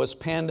and was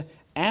penned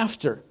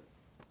after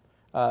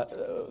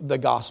the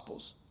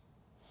Gospels.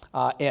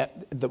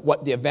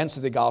 What the events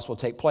of the Gospel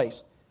take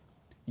place.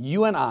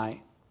 You and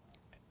I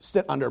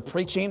sit under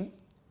preaching.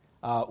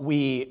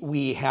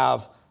 We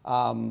have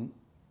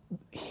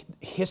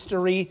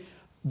history,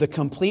 the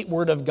complete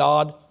Word of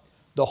God,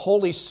 the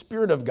Holy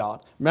Spirit of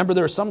God. Remember,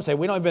 there are some say,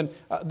 we don't even,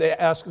 they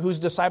ask, whose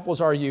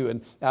disciples are you?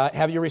 And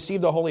have you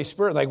received the Holy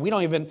Spirit? Like, we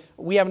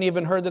haven't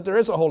even heard that there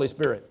is a Holy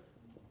Spirit.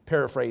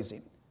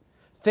 Paraphrasing.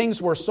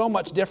 Things were so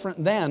much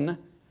different then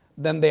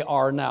than they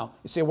are now.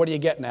 You say, what are you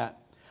getting at?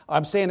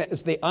 I'm saying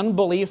it's the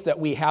unbelief that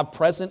we have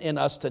present in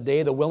us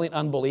today, the willing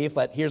unbelief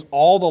that here's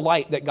all the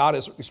light that God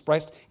has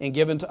expressed and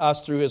given to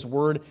us through His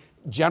Word,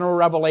 general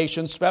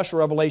revelation, special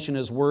revelation,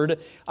 His Word.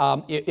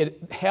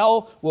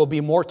 Hell will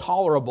be more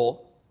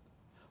tolerable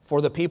for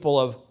the people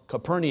of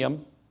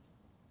Capernaum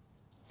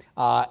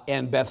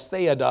and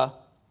Bethsaida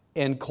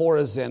and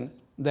Chorazin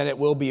than it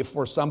will be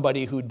for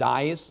somebody who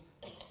dies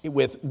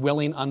with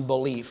willing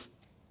unbelief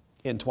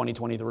in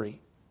 2023.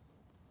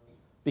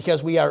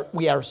 Because we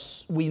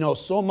know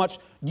so much.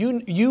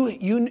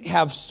 You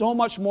have so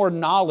much more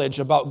knowledge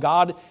about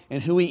God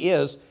and who He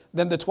is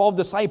than the 12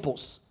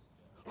 disciples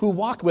who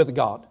walked with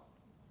God.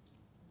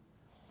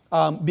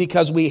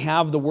 Because we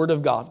have the Word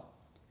of God,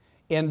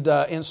 and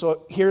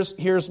so here's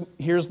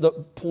the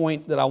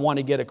point that I want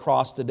to get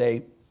across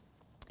today.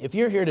 If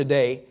you're here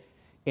today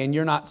and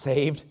you're not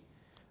saved,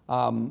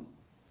 I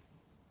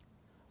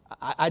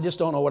just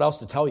don't know what else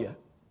to tell you.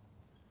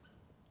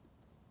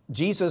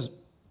 Jesus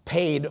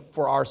paid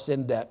for our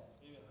sin debt.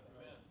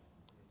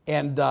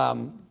 And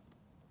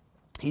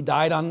He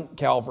died on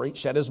Calvary,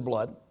 shed His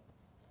blood,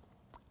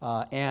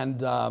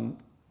 and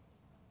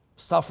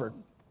suffered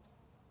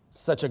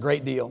such a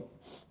great deal.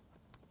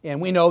 And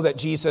we know that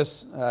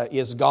Jesus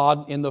is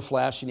God in the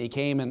flesh, and He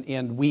came,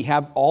 and we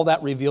have all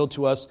that revealed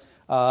to us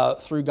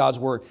through God's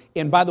Word.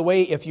 And by the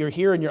way, if you're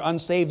here and you're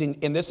unsaved,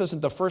 and this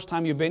isn't the first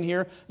time you've been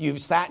here,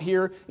 you've sat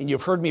here and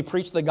you've heard me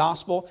preach the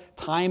gospel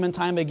time and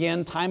time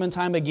again,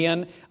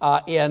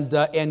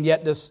 and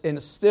yet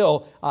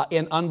still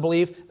in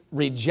unbelief,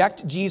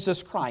 reject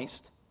Jesus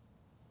Christ.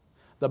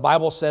 The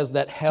Bible says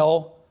that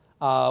hell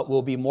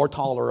will be more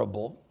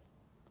tolerable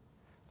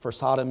for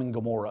Sodom and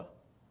Gomorrah.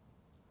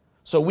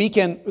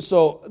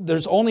 So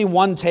there's only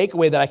one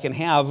takeaway that I can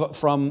have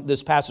from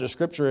this passage of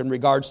Scripture in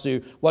regards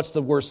to what's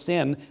the worst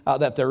sin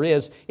that there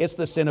is. It's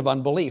the sin of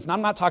unbelief. Now,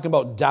 I'm not talking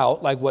about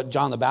doubt like what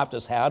John the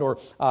Baptist had, or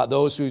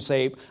those who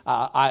say,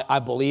 I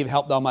believe,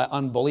 help thou my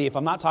unbelief.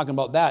 I'm not talking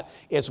about that.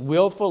 It's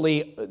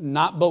willfully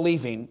not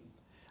believing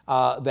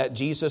that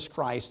Jesus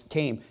Christ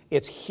came.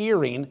 It's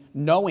hearing,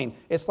 knowing.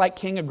 It's like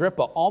King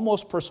Agrippa,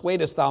 almost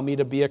persuadest thou me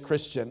to be a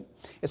Christian.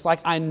 It's like,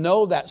 I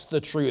know that's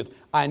the truth.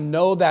 I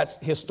know that's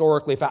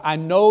historically fact. I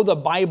know the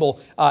Bible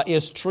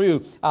is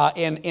true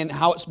and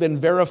how it's been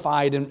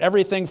verified, and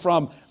everything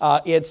from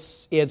how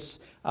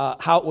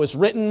it was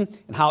written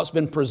and how it's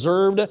been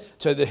preserved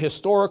to the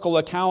historical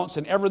accounts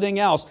and everything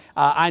else.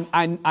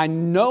 I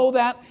know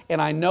that,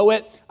 and I know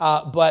it,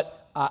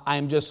 but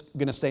I'm just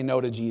going to say no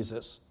to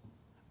Jesus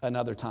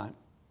another time.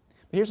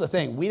 But here's the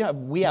thing.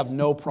 We have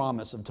no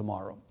promise of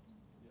tomorrow.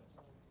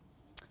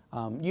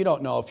 You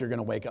don't know if you're going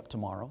to wake up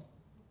tomorrow.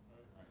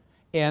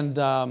 And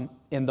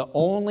the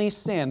only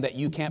sin that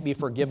you can't be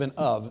forgiven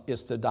of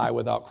is to die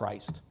without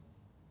Christ.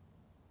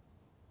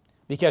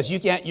 Because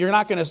you're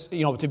not going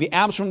to, to be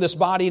absent from this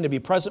body and to be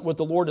present with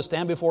the Lord, to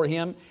stand before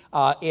Him,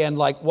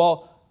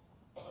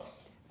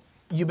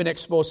 you've been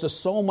exposed to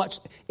so much.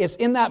 It's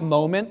in that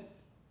moment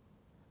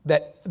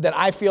that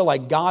I feel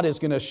like God is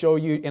going to show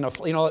you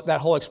that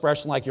whole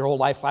expression, like your whole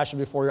life flashes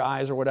before your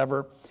eyes or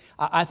whatever.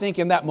 I think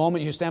in that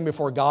moment you stand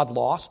before God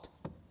lost,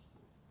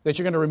 that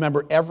you're going to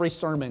remember every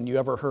sermon you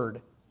ever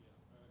heard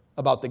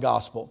about the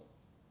gospel.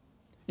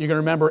 You're going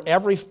to remember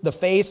the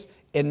face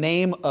and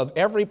name of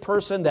every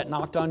person that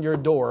knocked on your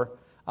door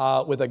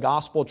with a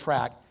gospel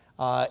tract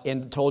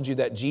and told you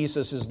that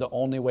Jesus is the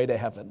only way to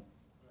heaven.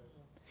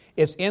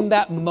 It's in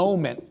that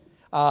moment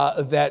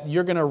that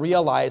you're going to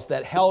realize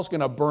that hell's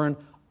going to burn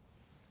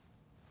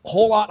a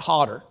whole lot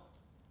hotter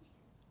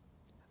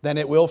than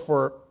it will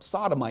for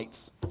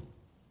sodomites,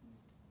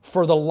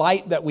 for the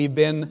light that we've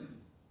been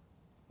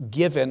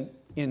given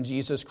in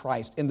Jesus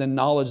Christ, in the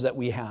knowledge that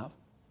we have.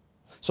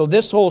 So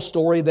this whole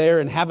story there,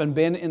 and having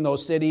been in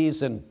those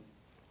cities and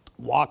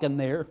walking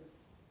there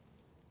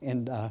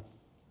and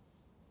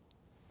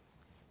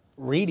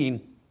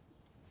reading,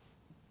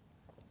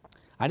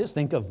 I just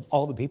think of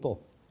all the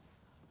people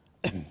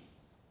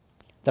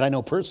that I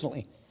know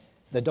personally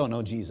that don't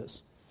know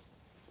Jesus.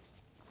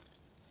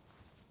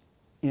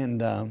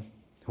 And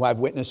who I've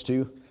witnessed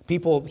to,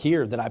 people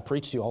here that I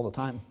preach to all the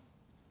time,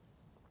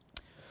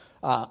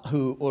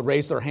 who will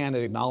raise their hand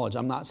and acknowledge,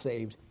 I'm not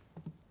saved,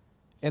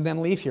 and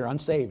then leave here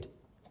unsaved.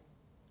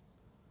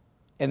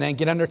 And then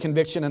get under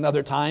conviction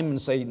another time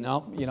and say,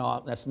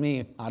 no, that's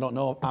me. I don't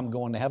know if I'm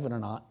going to heaven or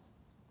not.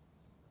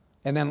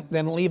 And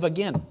then leave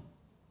again.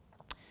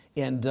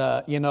 And,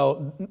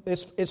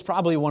 it's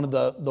probably one of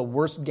the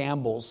worst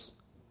gambles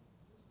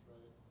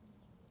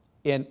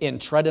in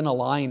treading a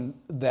line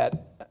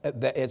that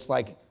it's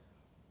like,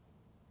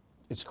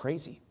 it's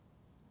crazy.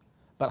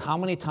 But how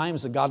many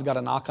times has God got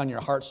to knock on your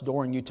heart's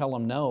door and you tell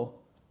him no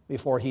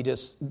before he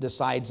just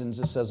decides and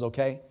just says,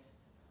 okay?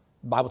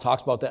 The Bible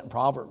talks about that in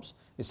Proverbs.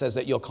 It says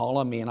that you'll call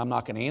on me and I'm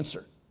not going to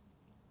answer.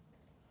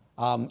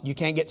 You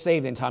can't get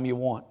saved anytime you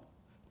want.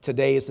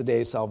 Today is the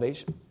day of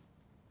salvation.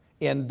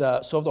 And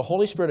so if the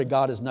Holy Spirit of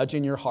God is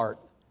nudging your heart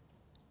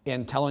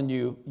and telling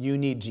you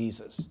need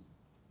Jesus,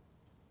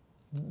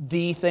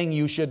 the thing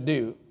you should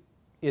do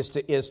is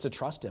to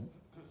trust him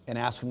and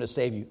ask him to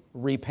save you.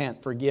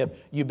 Repent, forgive.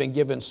 You've been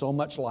given so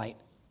much light.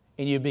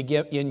 And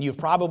you've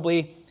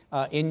probably,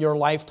 in your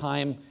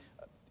lifetime,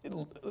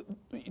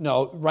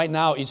 right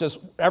now, it's just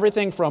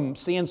everything from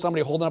seeing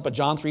somebody holding up a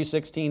John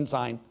 3:16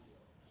 sign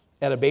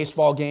at a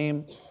baseball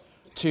game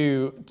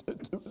to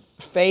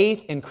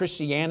faith in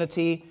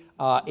Christianity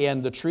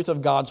and the truth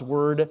of God's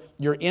Word.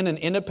 You're in an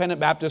independent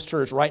Baptist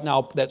church right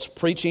now that's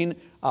preaching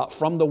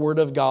from the Word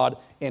of God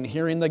and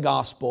hearing the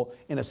gospel,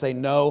 and to say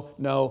no,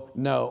 no,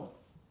 no.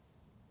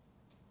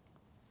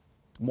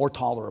 More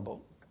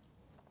tolerable.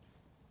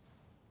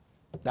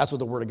 That's what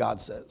the Word of God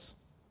says.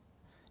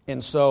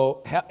 And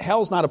so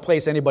hell's not a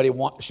place anybody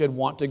should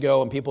want to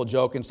go, and people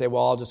joke and say,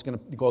 well, I'm just going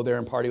to go there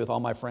and party with all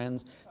my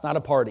friends. It's not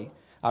a party.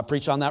 I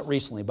preached on that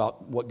recently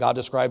about what God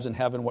describes in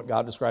heaven, what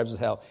God describes as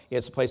hell.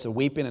 It's a place of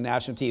weeping and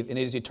gnashing of teeth, and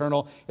it is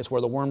eternal. It's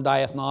where the worm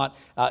dieth not.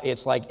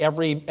 It's like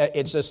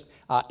it's just,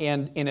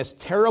 and as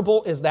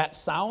terrible as that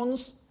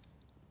sounds,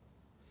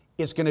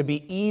 it's going to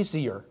be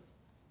easier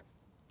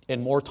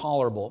and more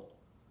tolerable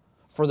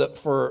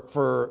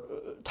for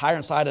Tyre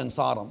and Sidon and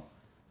Sodom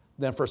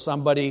than for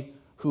somebody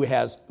who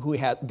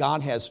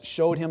God has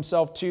showed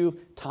himself to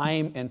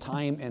time and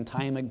time and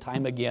time and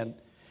time again.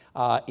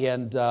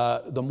 And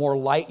the more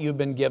light you've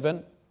been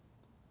given,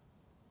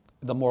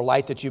 the more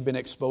light that you've been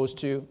exposed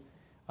to,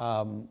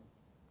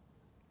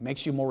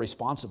 makes you more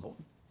responsible.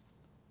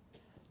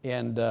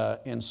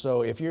 And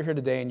so if you're here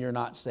today and you're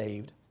not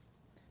saved,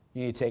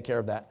 you need to take care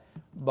of that.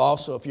 But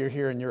also, if you're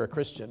here and you're a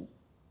Christian,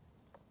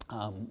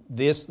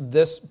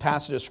 this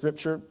passage of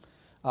Scripture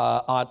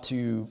ought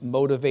to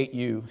motivate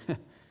you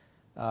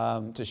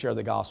to share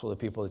the gospel with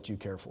the people that you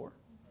care for.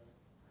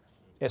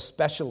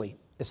 Especially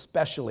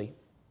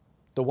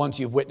the ones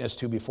you've witnessed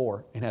to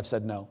before and have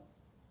said no.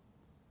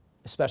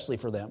 Especially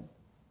for them.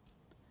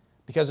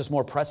 Because it's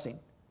more pressing.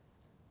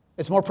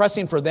 It's more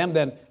pressing for them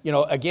than,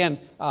 again,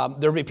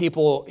 there'll be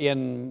people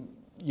in,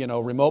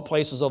 remote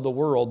places of the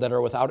world that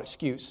are without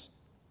excuse,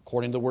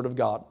 according to the Word of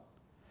God.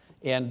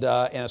 And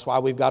that's why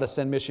we've got to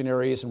send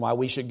missionaries and why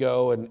we should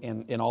go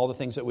and all the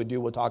things that we do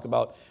we'll talk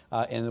about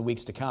in the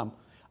weeks to come.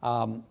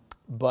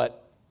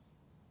 But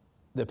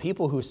the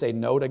people who say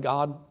no to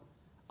God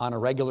on a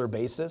regular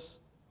basis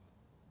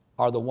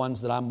are the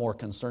ones that I'm more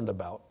concerned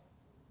about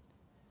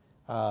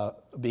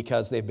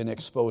because they've been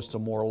exposed to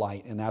more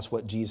light. And that's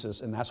what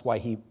Jesus, and that's why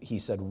he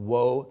said,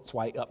 woe. That's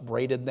why he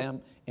upbraided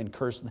them and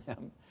cursed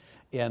them.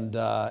 And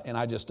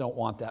I just don't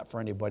want that for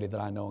anybody that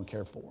I know and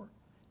care for.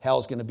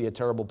 Hell's going to be a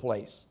terrible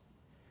place.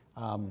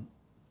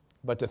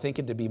 But to think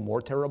it to be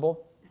more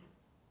terrible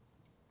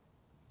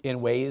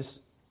in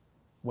ways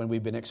when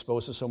we've been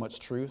exposed to so much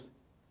truth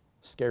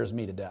scares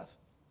me to death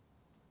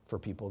for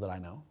people that I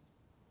know.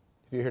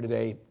 If you're here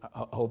today,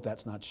 I hope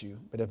that's not you.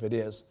 But if it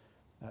is,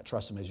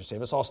 trust him as your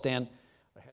Savior. Let's all stand.